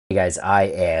Hey guys, I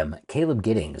am Caleb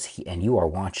Giddings, and you are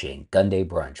watching Gunday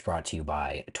Brunch, brought to you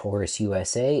by Taurus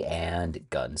USA and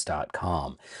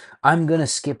Guns.com. I'm going to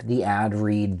skip the ad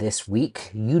read this week.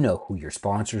 You know who your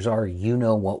sponsors are, you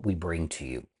know what we bring to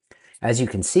you. As you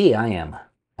can see, I am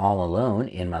all alone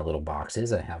in my little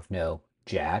boxes. I have no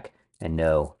Jack and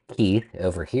no Keith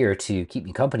over here to keep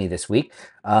me company this week.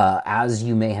 As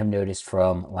you may have noticed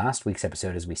from last week's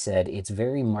episode, as we said, it's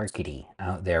very markety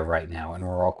out there right now, and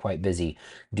we're all quite busy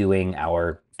doing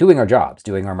our jobs,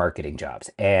 doing our marketing jobs.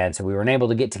 And so we weren't able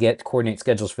to coordinate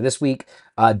schedules for this week.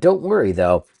 Don't worry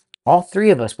though, all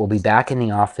three of us will be back in the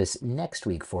office next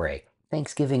week for a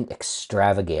Thanksgiving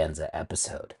extravaganza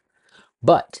episode.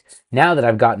 But now that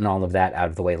I've gotten all of that out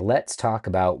of the way, let's talk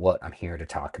about what I'm here to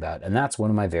talk about. And that's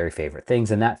one of my very favorite things.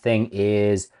 And that thing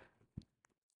is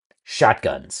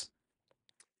shotguns.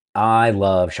 I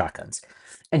love shotguns.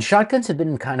 And shotguns have been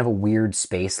in kind of a weird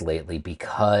space lately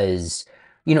because,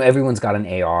 everyone's got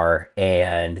an AR,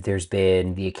 and there's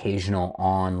been the occasional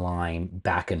online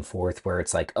back and forth where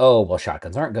it's like, oh, well,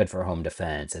 shotguns aren't good for home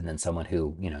defense. And then someone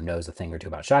who, knows a thing or two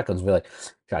about shotguns will be like,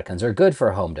 shotguns are good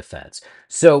for home defense.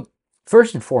 So,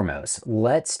 first and foremost,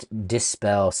 let's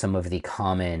dispel some of the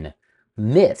common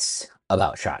myths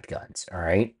about shotguns, all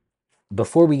right?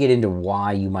 Before we get into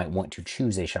why you might want to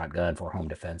choose a shotgun for home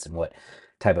defense and what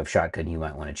type of shotgun you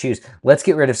might want to choose, let's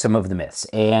get rid of some of the myths.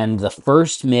 And the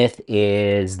first myth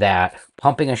is that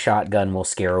pumping a shotgun will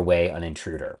scare away an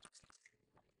intruder.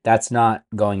 That's not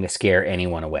going to scare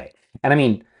anyone away. And I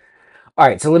mean, all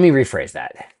right, so let me rephrase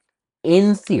that.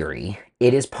 In theory,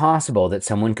 it is possible that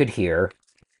someone could hear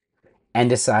and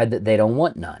decide that they don't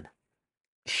want none.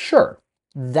 Sure,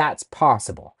 that's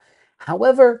possible.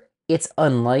 However, it's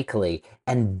unlikely,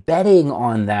 and betting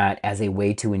on that as a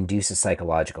way to induce a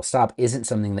psychological stop isn't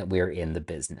something that we're in the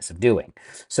business of doing.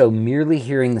 So, merely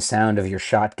hearing the sound of your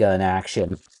shotgun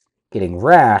action getting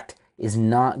racked is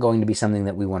not going to be something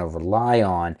that we want to rely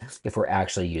on if we're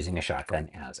actually using a shotgun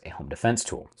as a home defense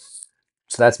tool.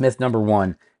 So, that's myth number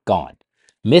one gone.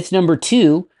 Myth number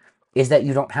two is that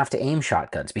you don't have to aim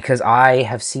shotguns, because I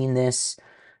have seen this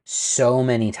so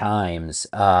many times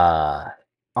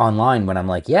online when I'm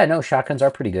like, yeah, no, shotguns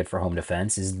are pretty good for home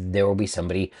defense. Is there will be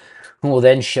somebody who will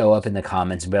then show up in the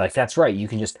comments and be like, that's right, you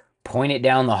can just point it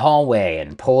down the hallway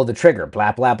and pull the trigger,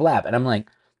 blap, blap, blap. And I'm like,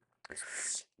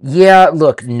 yeah,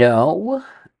 look, no.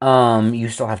 You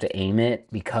still have to aim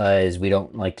it, because we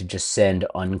don't like to just send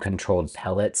uncontrolled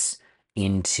pellets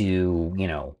into,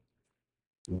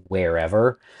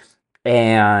 wherever.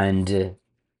 And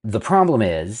the problem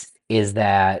is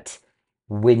that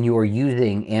when you're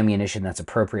using ammunition that's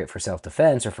appropriate for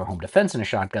self-defense or for home defense in a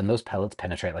shotgun, those pellets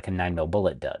penetrate like a 9 mil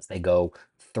bullet does. They go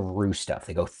through stuff.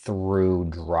 They go through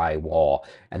drywall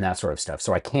and that sort of stuff.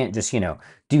 So I can't just,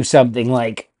 do something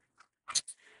like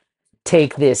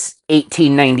take this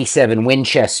 1897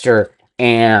 Winchester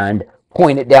and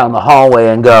point it down the hallway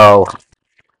and go,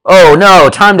 "Oh no,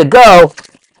 time to go."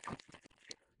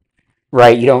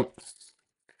 Right? You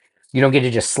don't get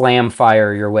to just slam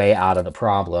fire your way out of the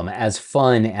problem. As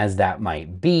fun as that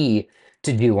might be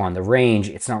to do on the range,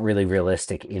 it's not really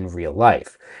realistic in real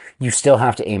life. You still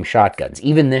have to aim shotguns.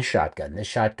 Even this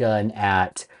shotgun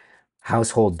at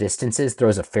household distances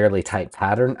throws a fairly tight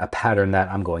pattern, a pattern that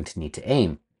I'm going to need to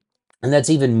aim. And that's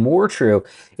even more true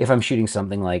if I'm shooting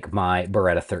something like my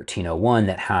Beretta 1301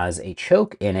 that has a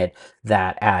choke in it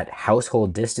that at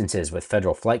household distances with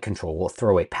federal flight control will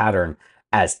throw a pattern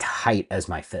as tight as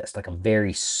my fist, like a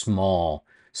very small,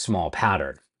 small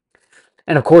pattern.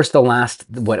 And of course,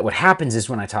 what happens is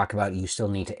when I talk about you still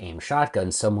need to aim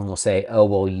shotguns, someone will say, oh,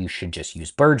 well, you should just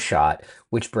use birdshot,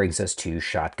 which brings us to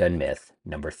shotgun myth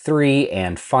number three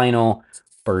and final,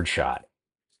 birdshot.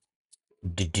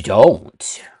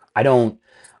 Don't. I don't.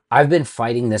 I've been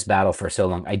fighting this battle for so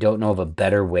long. I don't know of a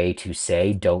better way to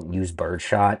say don't use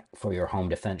birdshot for your home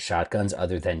defense shotguns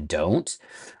other than don't.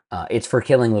 It's for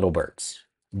killing little birds.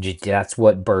 That's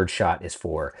what birdshot is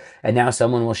for. And now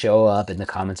someone will show up in the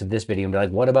comments of this video and be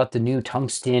like, what about the new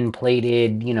tungsten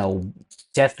plated,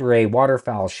 death ray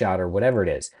waterfowl shot or whatever it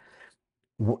is?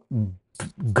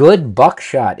 Good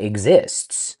buckshot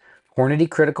exists. Hornady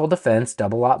Critical Defense,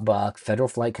 double aught buck, Federal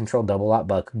Flight Control, double aught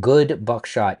buck. Good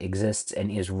buckshot exists and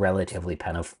is relatively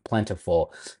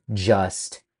plentiful.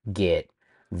 Just get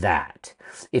that.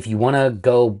 If you want to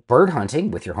go bird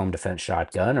hunting with your home defense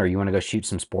shotgun, or you want to go shoot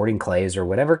some sporting clays or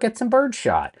whatever, get some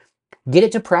birdshot. Get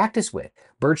it to practice with.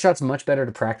 Birdshot's much better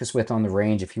to practice with on the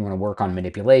range if you want to work on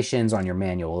manipulations, on your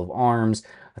manual of arms,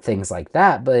 things like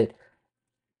that. But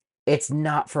it's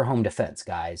not for home defense,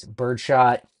 guys.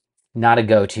 Birdshot, not a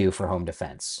go-to for home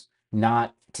defense.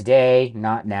 Not today,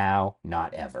 not now,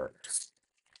 not ever.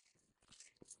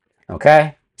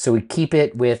 Okay? So we keep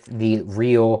it with the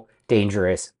real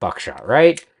dangerous buckshot,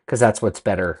 right? Because that's what's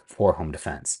better for home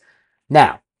defense.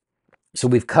 Now, so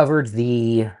we've covered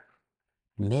the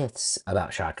myths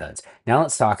about shotguns. Now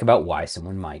let's talk about why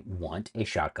someone might want a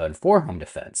shotgun for home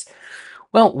defense.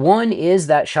 Well, one is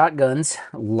that shotguns,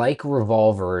 like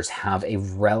revolvers, have a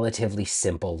relatively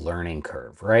simple learning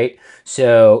curve, right?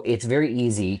 So it's very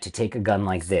easy to take a gun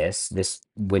like this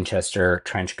Winchester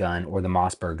trench gun or the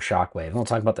Mossberg Shockwave, and we'll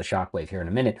talk about the Shockwave here in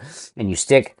a minute, and you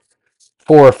stick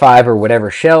 4 or 5 or whatever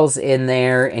shells in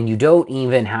there, and you don't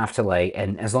even have to like,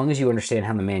 and as long as you understand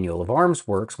how the manual of arms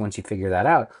works, once you figure that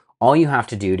out, all you have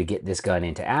to do to get this gun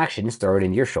into action is throw it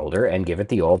into your shoulder and give it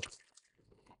the old,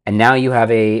 and now you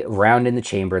have a round in the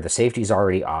chamber. The safety's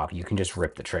already off. You can just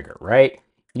rip the trigger, right?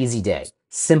 Easy day.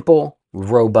 Simple,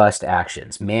 robust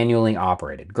actions, manually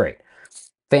operated. Great.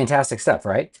 Fantastic stuff,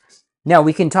 right? Now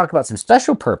we can talk about some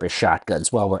special purpose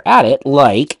shotguns while we're at it,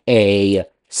 like a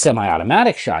semi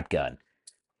automatic shotgun.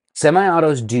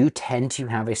 Semi-autos do tend to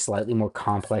have a slightly more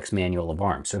complex manual of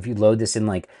arms. So if you load this in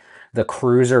like the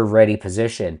cruiser ready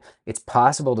position, it's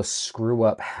possible to screw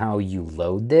up how you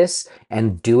load this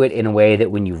and do it in a way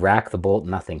that when you rack the bolt,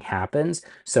 nothing happens.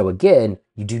 So again,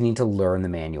 you do need to learn the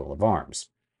manual of arms.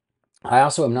 I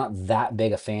also am not that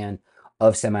big a fan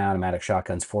of semi-automatic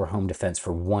shotguns for home defense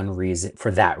for one reason. For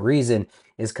that reason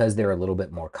is because they're a little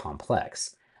bit more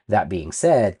complex. That being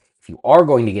said, if you are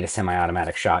going to get a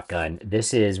semi-automatic shotgun,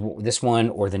 this one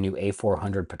or the new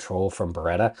A400 Patrol from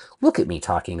Beretta. Look at me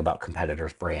talking about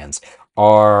competitors' brands.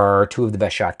 Are two of the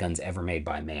best shotguns ever made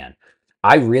by man.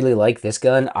 I really like this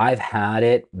gun. I've had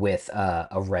it with a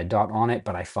red dot on it,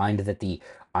 but I find that the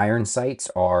iron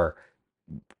sights are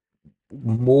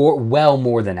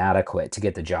more than adequate to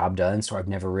get the job done. So I've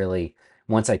never really,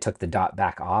 once I took the dot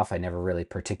back off, I never really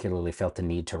particularly felt the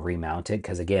need to remount it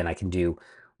because again, I can do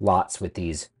lots with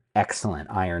these excellent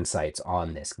iron sights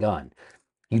on this gun.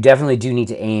 You definitely do need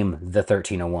to aim the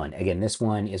 1301. Again, this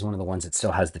one is one of the ones that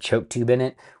still has the choke tube in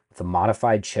it with a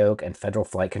modified choke and federal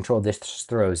flight control. This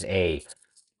throws a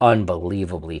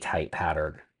unbelievably tight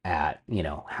pattern at,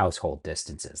 household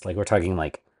distances. Like we're talking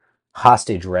like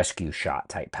hostage rescue shot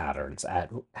type patterns at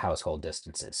household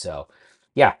distances. So,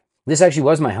 yeah, this actually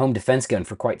was my home defense gun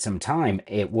for quite some time.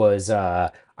 It was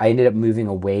I ended up moving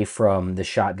away from the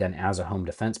shotgun as a home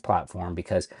defense platform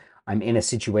because I'm in a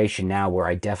situation now where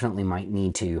I definitely might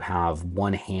need to have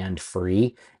one hand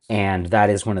free, and that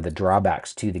is one of the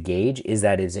drawbacks to the gauge is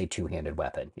that it is a two-handed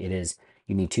weapon. It is,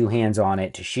 you need two hands on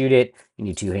it to shoot it. You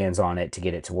need two hands on it to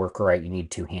get it to work right. You need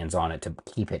two hands on it to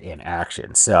keep it in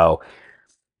action. So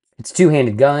it's a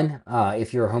two-handed gun.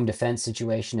 If your home defense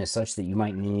situation is such that you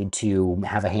might need to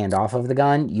have a hand off of the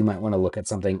gun, you might want to look at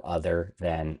something other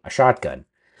than a shotgun.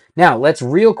 Now, let's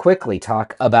real quickly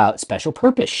talk about special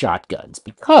purpose shotguns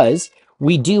because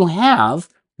we do have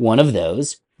one of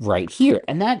those right here,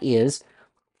 and that is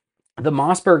the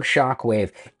Mossberg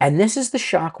Shockwave, and this is the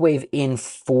Shockwave in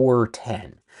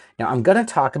 410. Now, I'm going to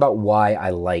talk about why I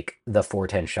like the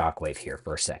 410 Shockwave here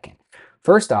for a second.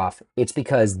 First off, it's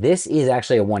because this is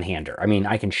actually a one-hander. I mean,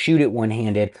 I can shoot it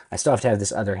one-handed. I still have to have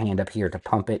this other hand up here to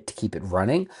pump it to keep it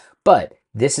running, but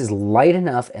this is light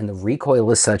enough and the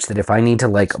recoil is such that if I need to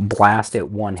like blast it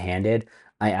one-handed,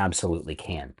 I absolutely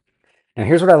can. Now,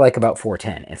 here's what I like about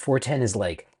 410, and 410 is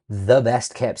like the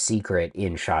best kept secret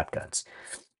in shotguns.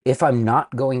 If I'm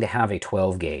not going to have a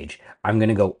 12 gauge, I'm going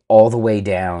to go all the way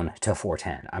down to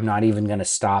 410. I'm not even going to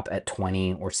stop at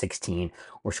 20 or 16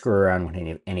 or screw around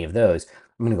with any of those.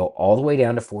 I'm going to go all the way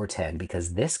down to 410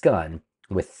 because this gun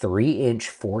with 3-inch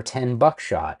 410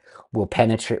 buckshot will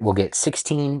get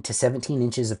 16 to 17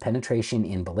 inches of penetration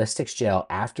in ballistics gel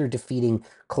after defeating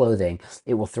clothing.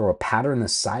 It will throw a pattern the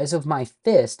size of my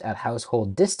fist at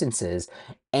household distances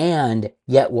and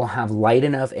yet will have light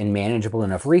enough and manageable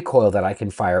enough recoil that I can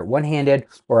fire it one-handed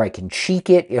or I can cheek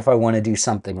it if I want to do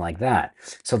something like that.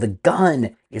 So the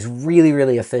gun is really,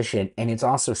 really efficient, and it's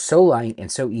also so light and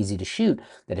so easy to shoot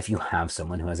that if you have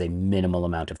someone who has a minimal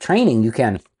amount of training, you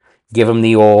can give them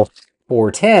the old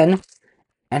 410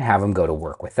 and have them go to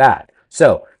work with that.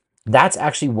 So that's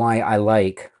actually why I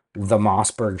like the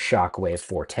Mossberg Shockwave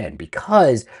 410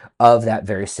 because of that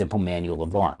very simple manual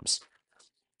of arms.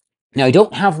 Now, I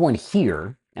don't have one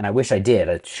here, and I wish I did.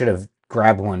 I should have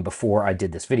grabbed one before I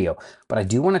did this video, but I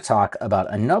do want to talk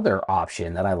about another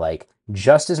option that I like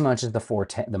just as much as the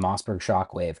 410, the Mossberg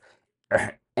Shockwave,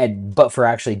 but for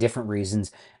actually different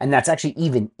reasons, and that's actually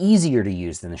even easier to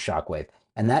use than the Shockwave,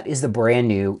 and that is the brand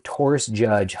new Taurus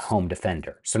Judge Home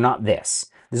Defender. So not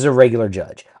this. This is a regular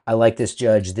judge. I like this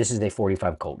judge. This is a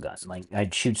 45 Colt gun. Like, I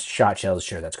shoot shot shells.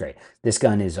 Sure, that's great. This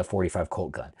gun is a 45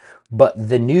 Colt gun. But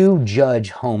the new Judge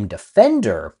Home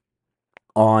Defender,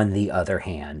 on the other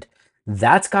hand,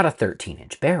 that's got a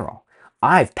 13-inch barrel.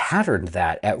 I've patterned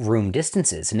that at room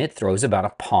distances, and it throws about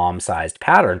a palm-sized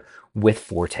pattern with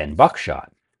 410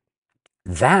 buckshot.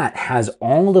 That has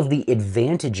all of the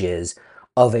advantages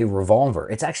of a revolver.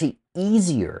 It's actually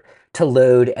easier to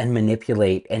load and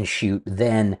manipulate and shoot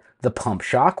than the pump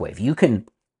shockwave. You can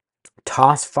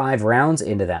toss 5 rounds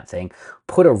into that thing,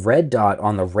 put a red dot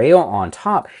on the rail on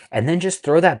top, and then just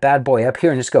throw that bad boy up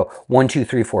here and just go 1, 2,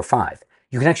 3, 4, 5.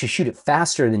 You can actually shoot it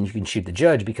faster than you can shoot the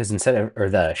judge, because instead of, or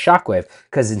the shockwave,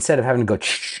 because instead of having to go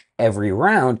every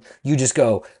round, you just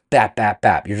go bap, bap,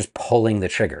 bap. You're just pulling the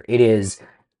trigger. It is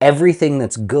everything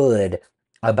that's good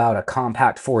about a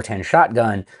compact 410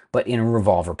 shotgun, but in a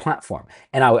revolver platform.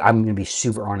 And I'm going to be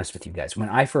super honest with you guys. When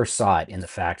I first saw it in the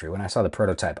factory, when I saw the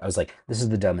prototype, I was like, this is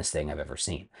the dumbest thing I've ever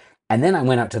seen. And then I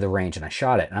went out to the range and I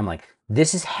shot it, and I'm like,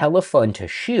 this is hella fun to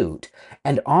shoot.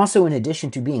 And also, in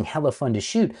addition to being hella fun to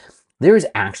shoot, there is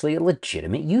actually a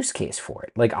legitimate use case for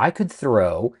it. Like, I could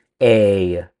throw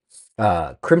a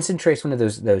Crimson Trace, one of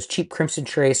those cheap Crimson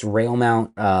Trace rail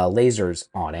mount lasers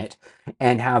on it,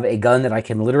 and have a gun that I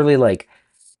can literally like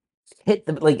hit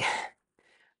the like.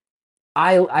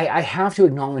 I have to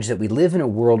acknowledge that we live in a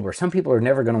world where some people are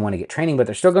never going to want to get training, but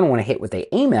they're still going to want to hit what they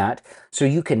aim at. So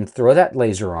you can throw that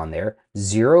laser on there,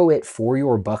 zero it for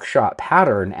your buckshot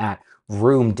pattern at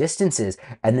room distances,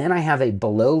 and then I have a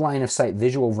below line of sight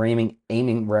visual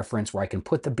aiming reference where I can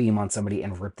put the beam on somebody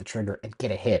and rip the trigger and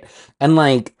get a hit. And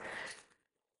like,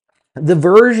 the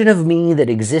version of me that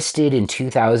existed in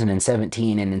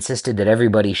 2017 and insisted that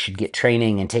everybody should get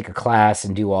training and take a class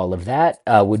and do all of that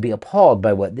would be appalled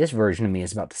by what this version of me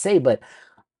is about to say. But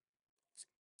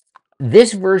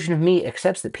this version of me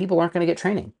accepts that people aren't going to get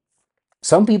training.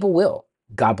 Some people will.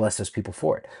 God bless those people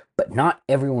for it. But not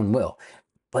everyone will.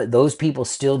 But those people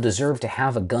still deserve to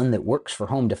have a gun that works for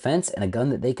home defense, and a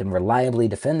gun that they can reliably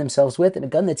defend themselves with, and a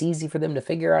gun that's easy for them to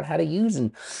figure out how to use.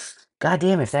 And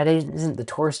goddamn, if that isn't the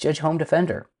Taurus Judge Home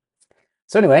Defender.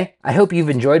 So anyway, I hope you've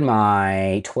enjoyed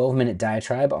my 12-minute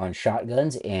diatribe on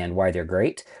shotguns and why they're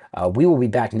great. We will be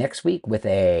back next week with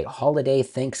a holiday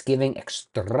Thanksgiving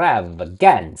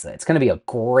extravaganza. It's going to be a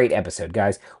great episode,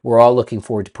 guys. We're all looking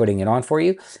forward to putting it on for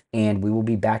you, and we will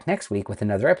be back next week with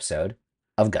another episode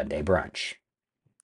of Gunday Brunch.